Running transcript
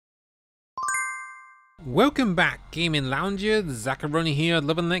Welcome back, gaming loungers. Zacharoni here,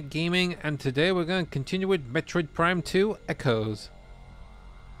 LoveNet Gaming, and today we're going to continue with Metroid Prime 2 Echoes.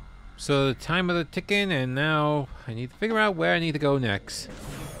 So the timer is ticking, and now I need to figure out where I need to go next.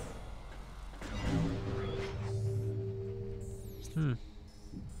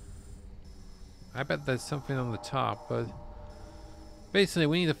 I bet there's something on the top, but basically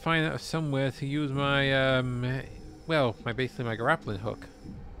we need to find out somewhere to use my, basically my grappling hook.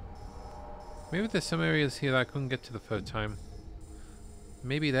 Maybe there's some areas here that I couldn't get to the first time.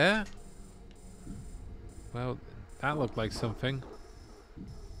 Maybe there? Well, that looked like something.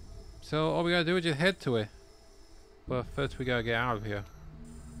 So all we gotta do is just head to it. But first we gotta get out of here.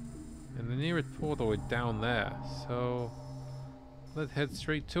 And the nearest portal is down there, so let's head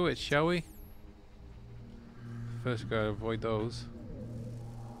straight to it, shall we? First we gotta avoid those.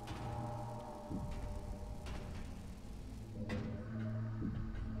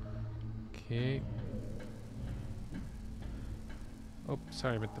 Okay. Oh,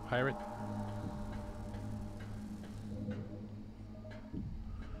 sorry, I meant the pirate.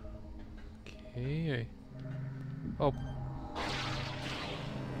 Okay. Oh.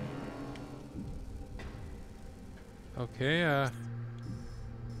 Okay,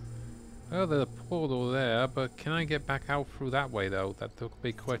 well, there's a portal there, but can I get back out through that way, though? That's the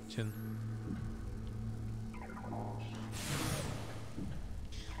big question.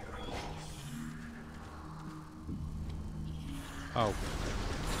 Oh.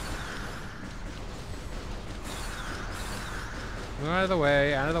 Out of the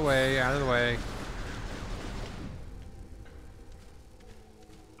way, out of the way, out of the way.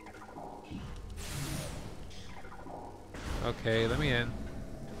 Okay, let me in.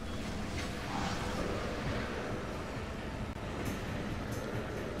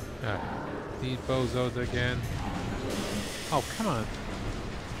 These bozos again. Oh, come on.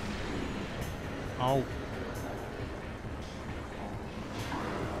 Oh.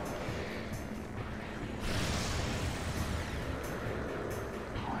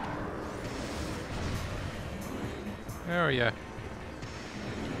 Where are ya?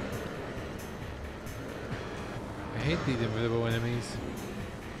 I hate these invisible enemies.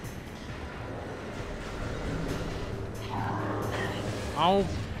 Oh,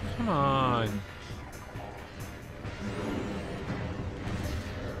 come on.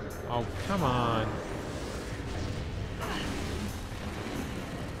 Oh, come on.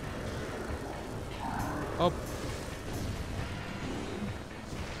 Oh.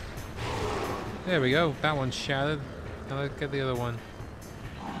 There we go. That one's shattered. Now let's get the other one.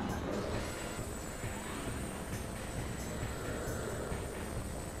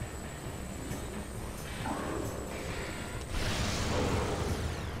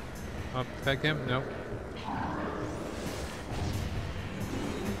 Oh, did that get him? Nope.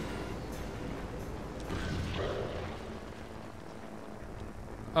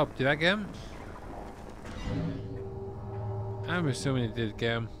 Oh, did that get him? I'm assuming it did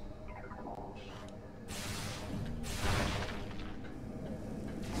get him.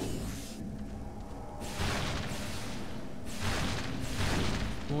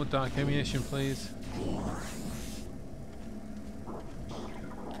 More dark ammunition, please.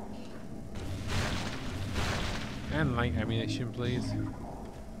 And light ammunition, please.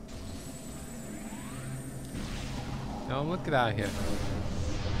 Now look at out here.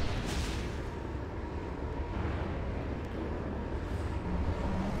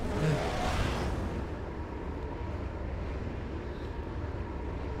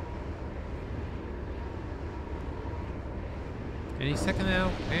 Any second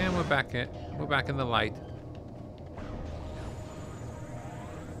now, and we're back in the light.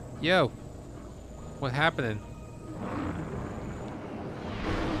 Yo, what's happening?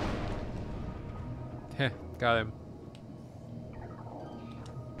 Heh, got him.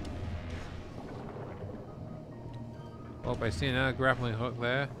 Oh, I see another grappling hook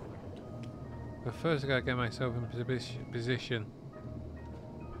there. But first I gotta get myself in position.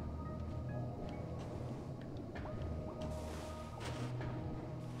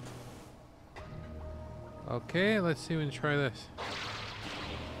 Okay, let's see if we can try this.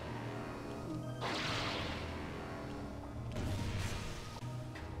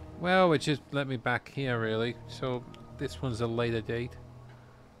 Well, it just let me back here really, so this one's a later date.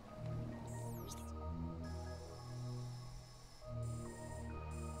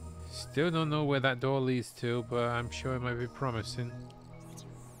 Still don't know where that door leads to, but I'm sure it might be promising.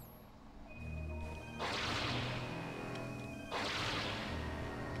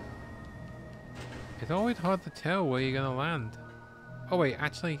 It's always hard to tell where you're gonna land. Oh wait,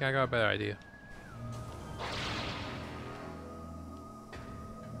 actually I got a better idea.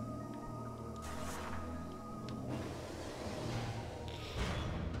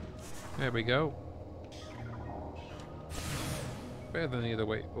 There we go. Better than the other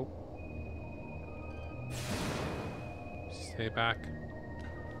way. Oh. Stay back.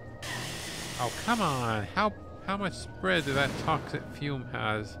 Oh, come on. How much spread that toxic fume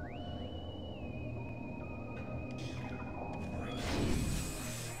has?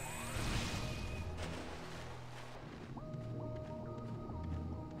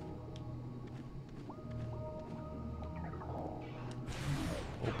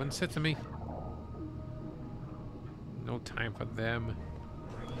 Open sesame. No time for them.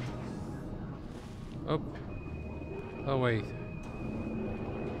 Oh. Oh, wait.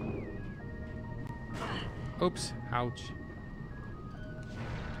 Oops. Ouch.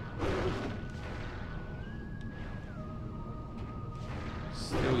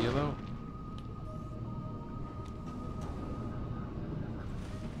 Still yellow.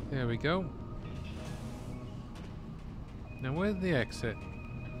 There we go. Now where's the exit?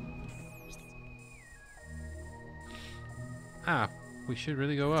 Ah, we should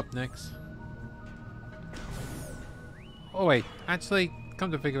really go up next. Oh wait, actually,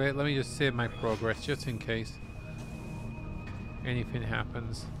 come to figure it, let me just save my progress just in case anything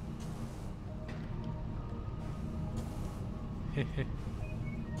happens.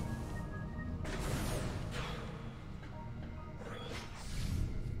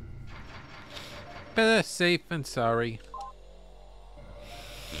 Better safe than sorry.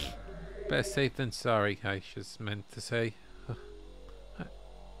 Better safe than sorry, I just meant to say.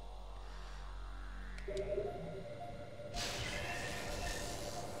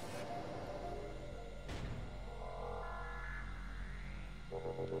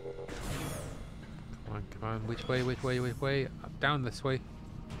 Come on, which way, which way, which way? Down this way.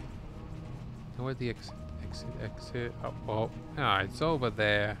 Now where's the exit? Exit. Oh, oh. Ah, it's over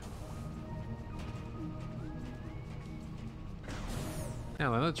there.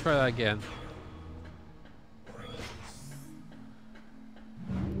 Now let's try that again.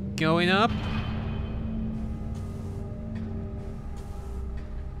 Going up.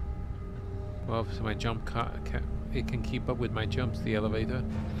 Well, so my jump it can keep up with my jumps, the elevator.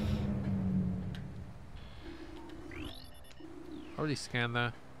 Already scanned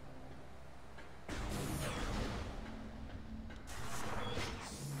that.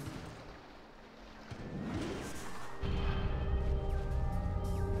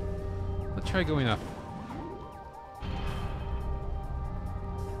 Let's try going up.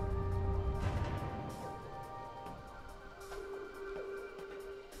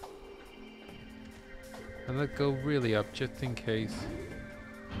 And let's go really up just in case.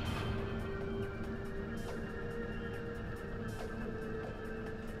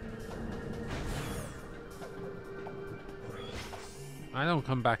 I don't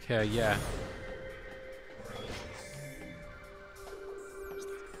come back here yet.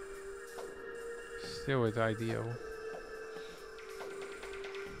 Still is ideal.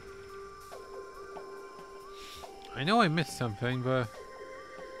 I know I missed something, but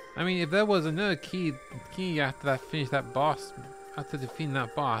I mean, if there was another key after I finished that boss, after defeating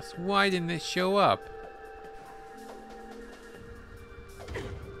that boss, why didn't it show up?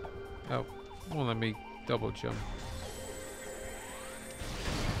 Oh, well, let me double jump.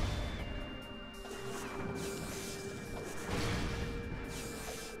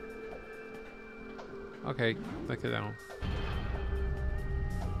 Okay, click it down.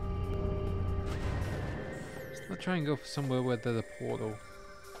 Let's try and go for somewhere where there's a portal.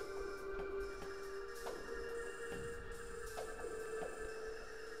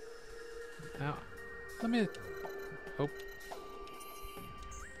 Now, let me... Oh.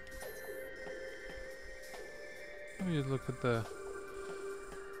 Let me just look at the...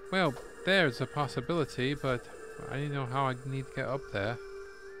 Well, there's a possibility, but I didn't know how I need to get up there.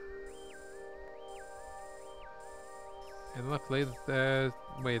 And luckily there's...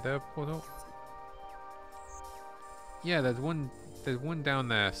 Wait, there a portal? Yeah, there's one down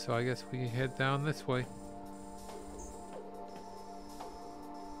there, so I guess we can head down this way.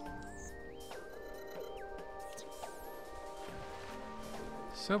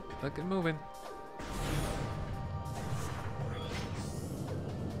 So, let's get moving.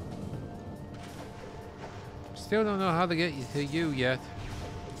 Still don't know how to get to you yet.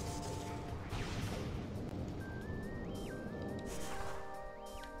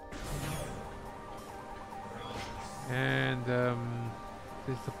 And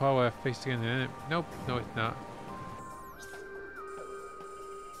this is the part where I faced again, isn't it? Nope, no it's not.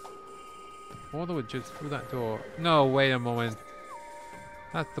 The portal would just through that door. No, wait a moment.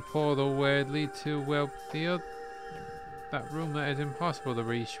 That's the portal where it leads to, well, the other, that room that is impossible to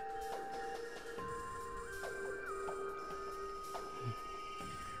reach.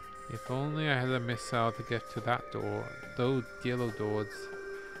 If only I had a missile to get to that door. Those yellow doors.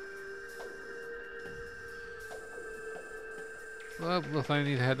 Well, looks like I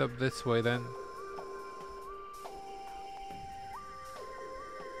need to head up this way then.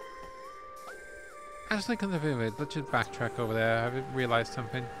 Actually, come to think of it, let's just backtrack over there. I realized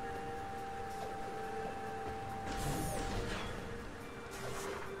something.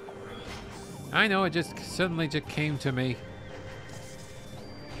 I know, it just suddenly just came to me.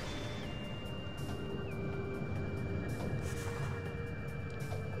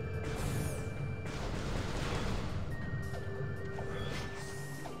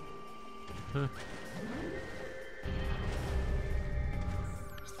 Huh.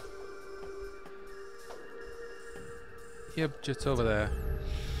 Yep, just over there.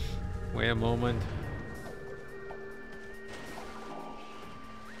 Wait a moment.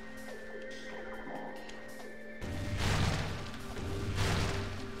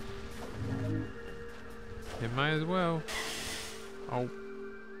 It might as well. Oh.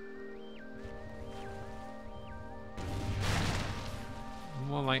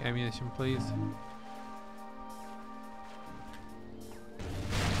 More light ammunition, please.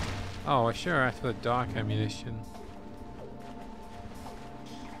 Oh, I sure asked for the dark ammunition.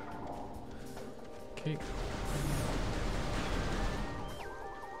 Okay.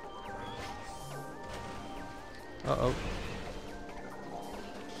 Uh-oh.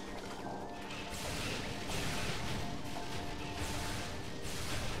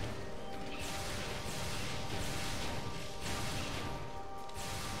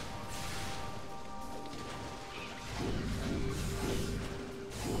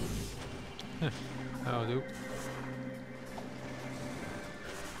 That'll do.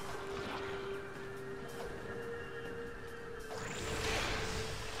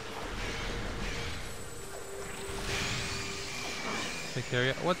 Take care of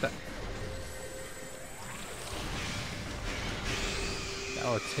you. What the?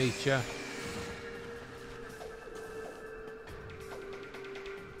 That'll teach ya.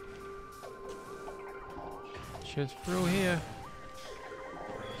 Just through here.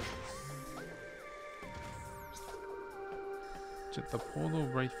 Just the portal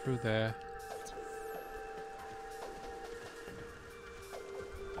right through there.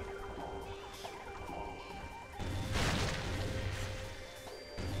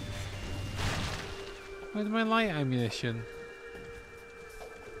 Where's my light ammunition?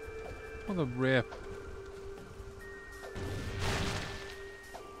 What a rip.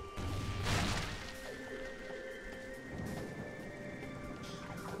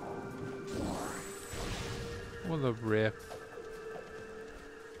 What a rip.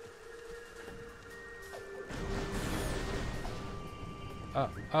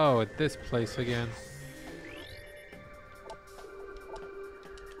 Oh, at this place again.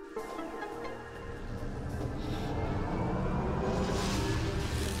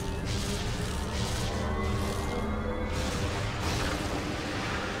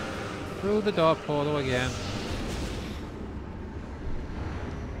 Through the door portal again.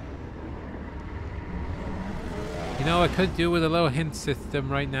 You know, I could do with a little hint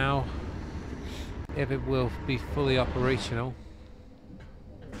system right now, if it will be fully operational.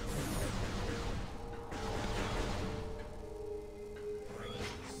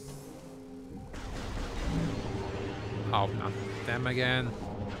 Oh, not them again.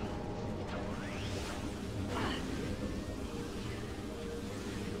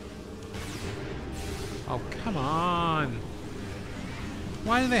 Oh, come on.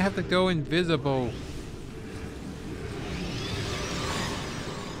 Why do they have to go invisible?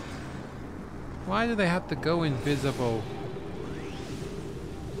 Why do they have to go invisible?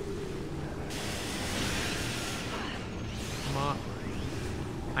 Come on.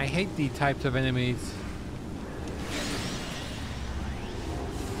 I hate these types of enemies.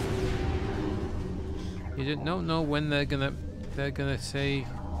 You just don't know when they're gonna say,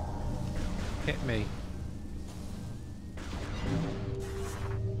 hit me.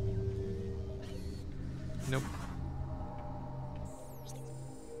 Nope.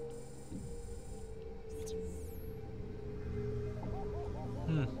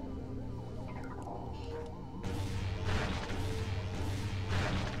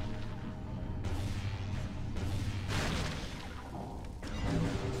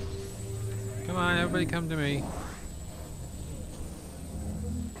 Come on, everybody come to me.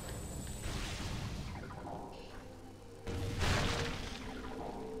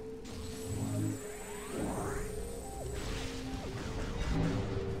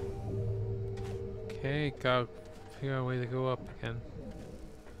 Okay, go figure out a way to go up again.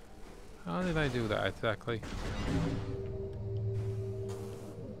 How did I do that exactly?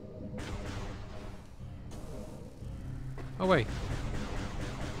 Oh wait.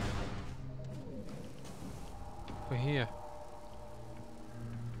 We're here.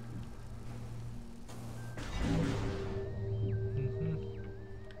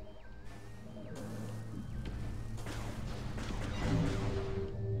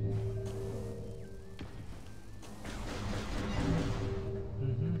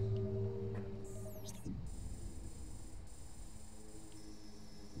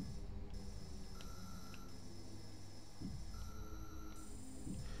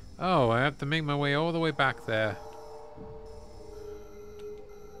 Oh, I have to make my way all the way back there.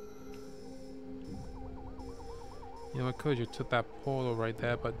 You know, I could just took that portal right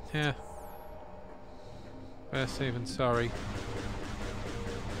there, but yeah. Better safe than sorry.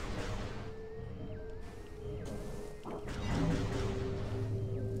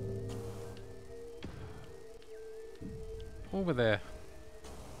 Over there.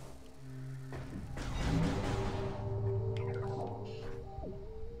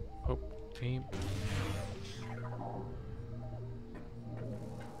 Oh, team.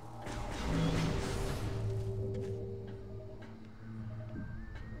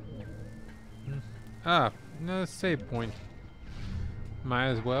 Ah, no save point. Might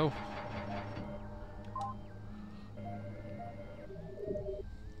as well.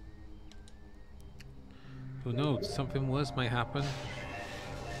 Who knows? Something worse might happen.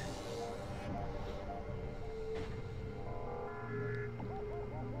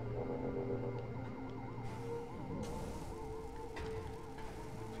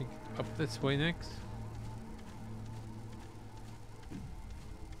 Think up this way next.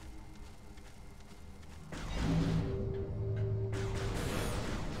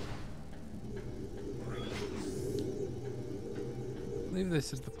 I believe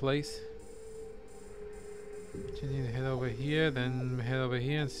this is the place. Just need to head over here, then head over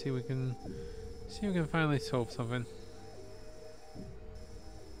here and see if we can finally solve something.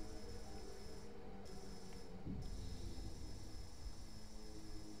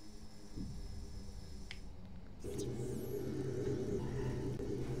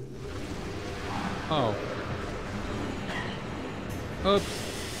 Oh. Oops.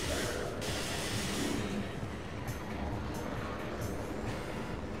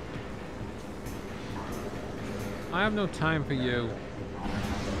 I have no time for you.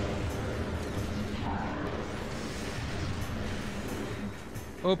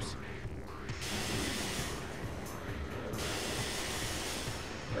 Oops.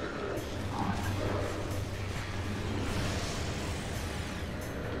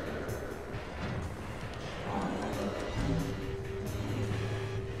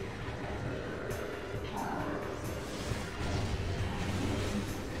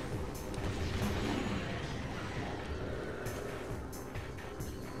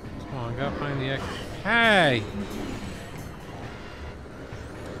 I gotta find the X. Hey!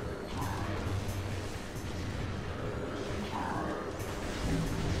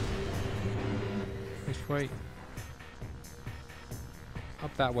 Which way?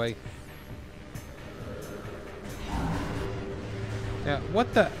 Up that way. Yeah,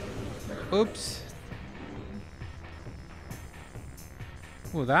 what the? Oops.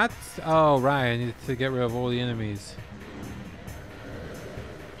 Well, that's... Oh, right, I needed to get rid of all the enemies.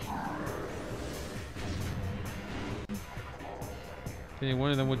 Any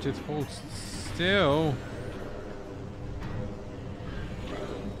one of them would just hold still.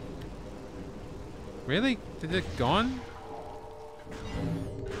 Really? Did it gone?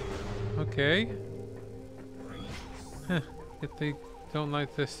 Okay. Huh. If they don't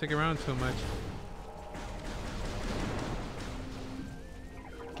like to stick around so much.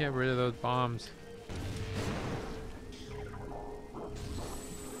 Get rid of those bombs.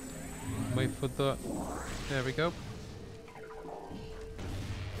 Wait for the... There we go.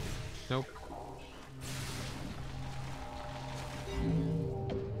 Nope.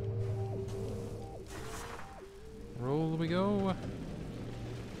 Roll we go.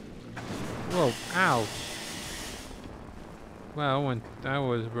 Whoa, ouch. Well, when I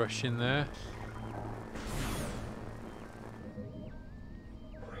was rushing there.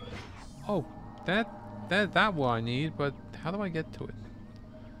 Oh, that what I need, but how do I get to it?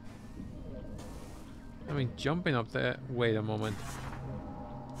 I mean, jumping up there. Wait a moment.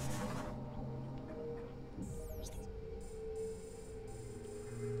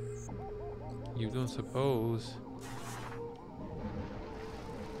 You don't suppose?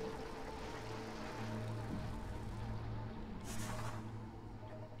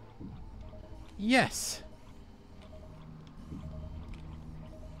 Yes!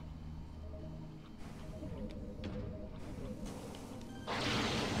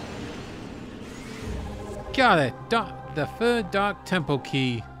 Got it! The third dark temple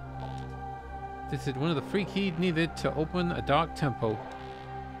key. This is one of the 3 keys needed to open a dark temple.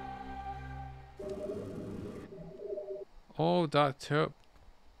 All dark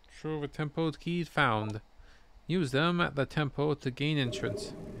temple's keys found. Use them at the temple to gain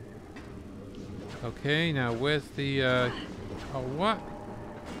entrance. Okay, now where's the oh, what?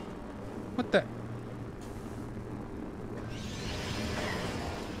 What the?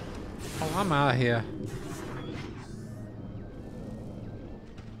 Oh, I'm out of here.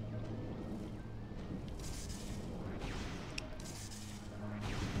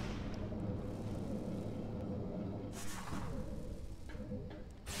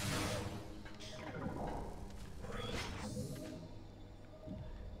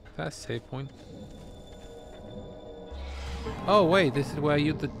 That's a save point. Oh wait, this is where I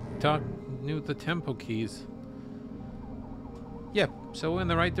used the temple keys. Yep, so we're in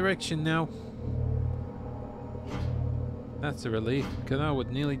the right direction now. That's a relief, because I was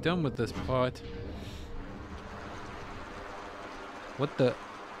nearly done with this part. What the?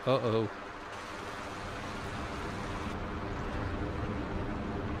 Uh-oh.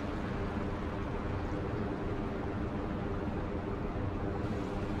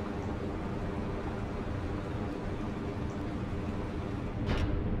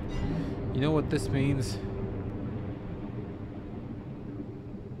 You know what this means?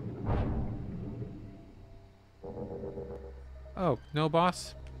 Oh, no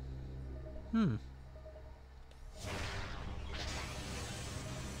boss? Hmm.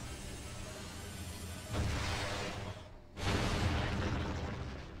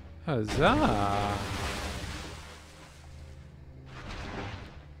 Huzzah!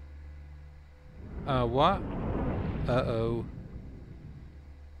 What? Uh-oh.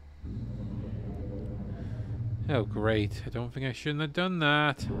 Oh, great. I don't think I shouldn't have done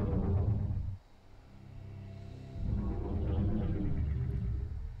that.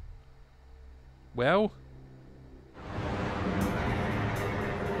 Well?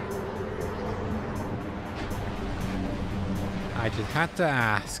 I just had to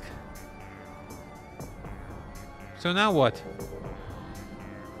ask. So now what?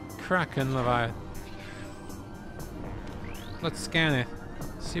 Kraken Leviathan. Let's scan it.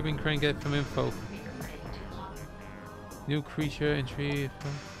 See if we can get some info. New creature entry.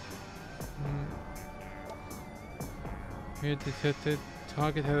 Here detected.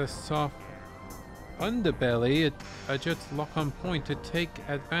 Target has a soft underbelly. Adjust lock on point to take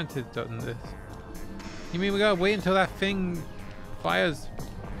advantage on this. You mean we gotta wait until that thing fires?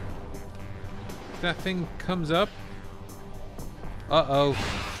 That thing comes up? Uh-oh.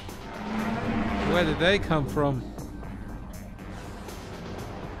 Where did they come from?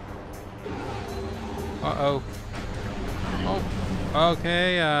 Uh-oh. Oh,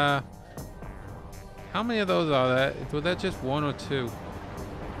 okay, how many of those are there? Was that just 1 or 2?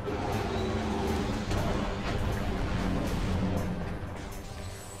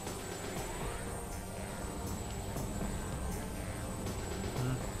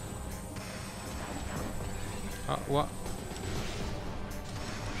 What?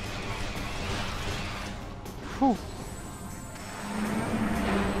 Whew.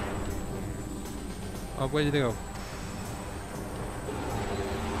 Oh, where did they go?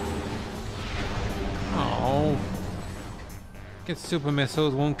 Oh. Get super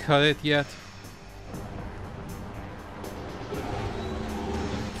missiles, won't cut it yet.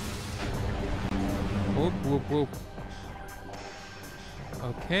 Whoop, whoop, whoop.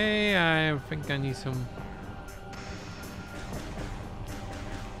 Okay, I think I need some...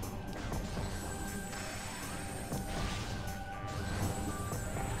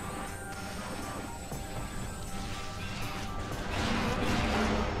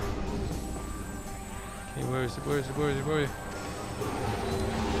 Where is it?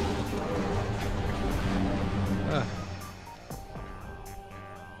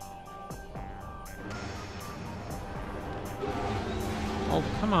 Oh,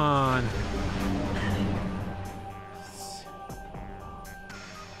 come on.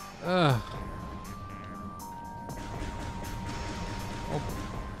 Oh.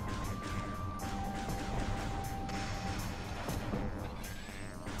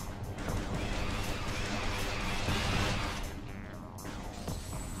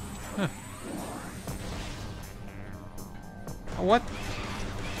 What?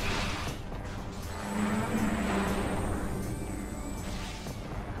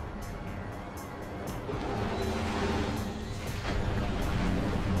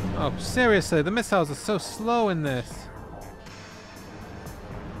 Oh, seriously, the missiles are so slow in this.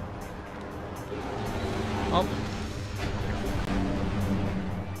 Oh.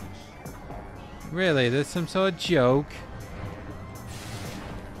 Really, there's some sort of joke.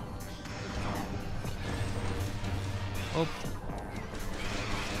 Oh.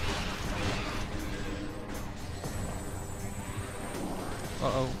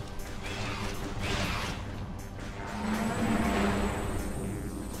 Uh-oh.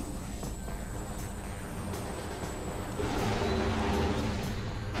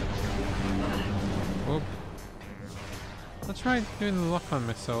 Whoop. I'll try doing the lock-on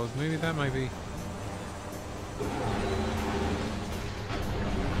missiles. Maybe that might be...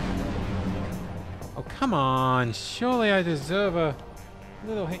 Oh, come on. Surely I deserve a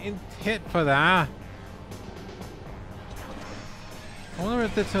little hit for that. I wonder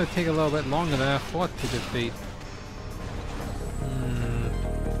if that's going to take a little bit longer than I thought to defeat.